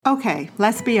Okay,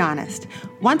 let's be honest.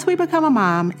 Once we become a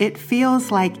mom, it feels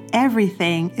like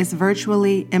everything is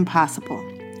virtually impossible.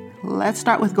 Let's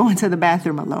start with going to the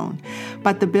bathroom alone.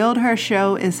 But the BUILDHer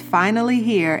Show is finally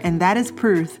here, and that is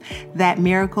proof that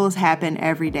miracles happen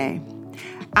every day.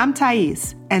 I'm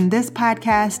Thais, and this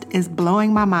podcast is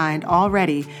blowing my mind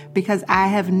already because I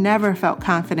have never felt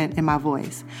confident in my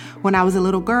voice. When I was a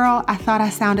little girl, I thought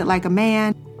I sounded like a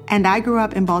man. And I grew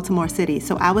up in Baltimore City,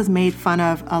 so I was made fun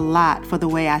of a lot for the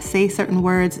way I say certain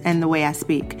words and the way I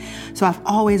speak. So I've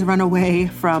always run away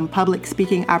from public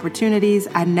speaking opportunities.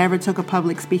 I never took a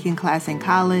public speaking class in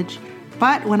college.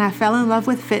 But when I fell in love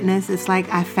with fitness, it's like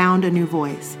I found a new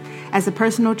voice. As a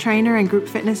personal trainer and group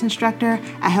fitness instructor,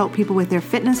 I help people with their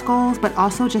fitness goals, but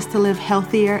also just to live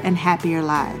healthier and happier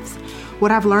lives.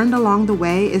 What I've learned along the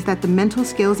way is that the mental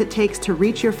skills it takes to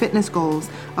reach your fitness goals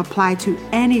apply to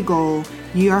any goal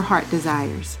your heart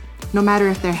desires. No matter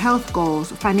if they're health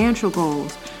goals, financial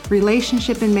goals,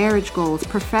 relationship and marriage goals,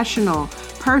 professional,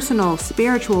 personal,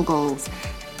 spiritual goals.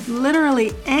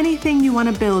 Literally anything you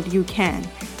want to build, you can.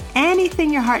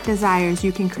 Anything your heart desires,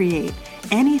 you can create.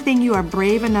 Anything you are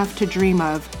brave enough to dream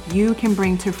of, you can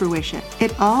bring to fruition.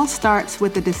 It all starts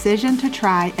with the decision to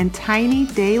try and tiny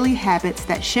daily habits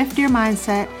that shift your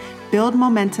mindset, build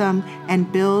momentum, and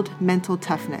build mental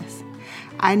toughness.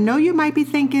 I know you might be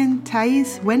thinking,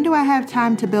 Thais, when do I have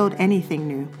time to build anything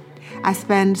new? I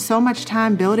spend so much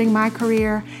time building my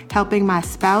career, helping my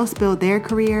spouse build their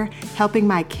career, helping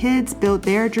my kids build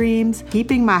their dreams,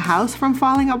 keeping my house from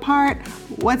falling apart.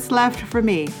 What's left for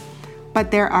me? But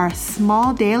there are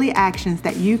small daily actions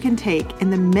that you can take in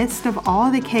the midst of all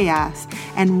the chaos,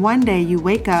 and one day you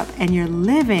wake up and you're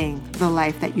living the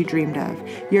life that you dreamed of.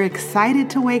 You're excited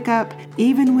to wake up,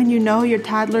 even when you know your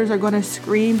toddlers are going to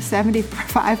scream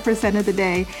 75% of the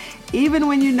day, even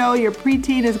when you know your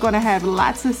preteen is going to have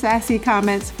lots of sassy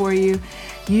comments for you.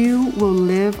 You will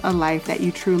live a life that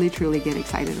you truly, truly get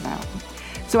excited about.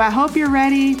 So I hope you're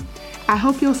ready. I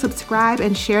hope you'll subscribe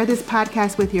and share this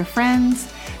podcast with your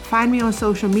friends. Find me on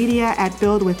social media at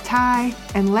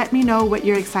BuildWithThy and let me know what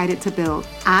you're excited to build.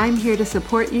 I'm here to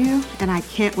support you, and I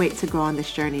can't wait to go on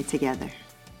this journey together.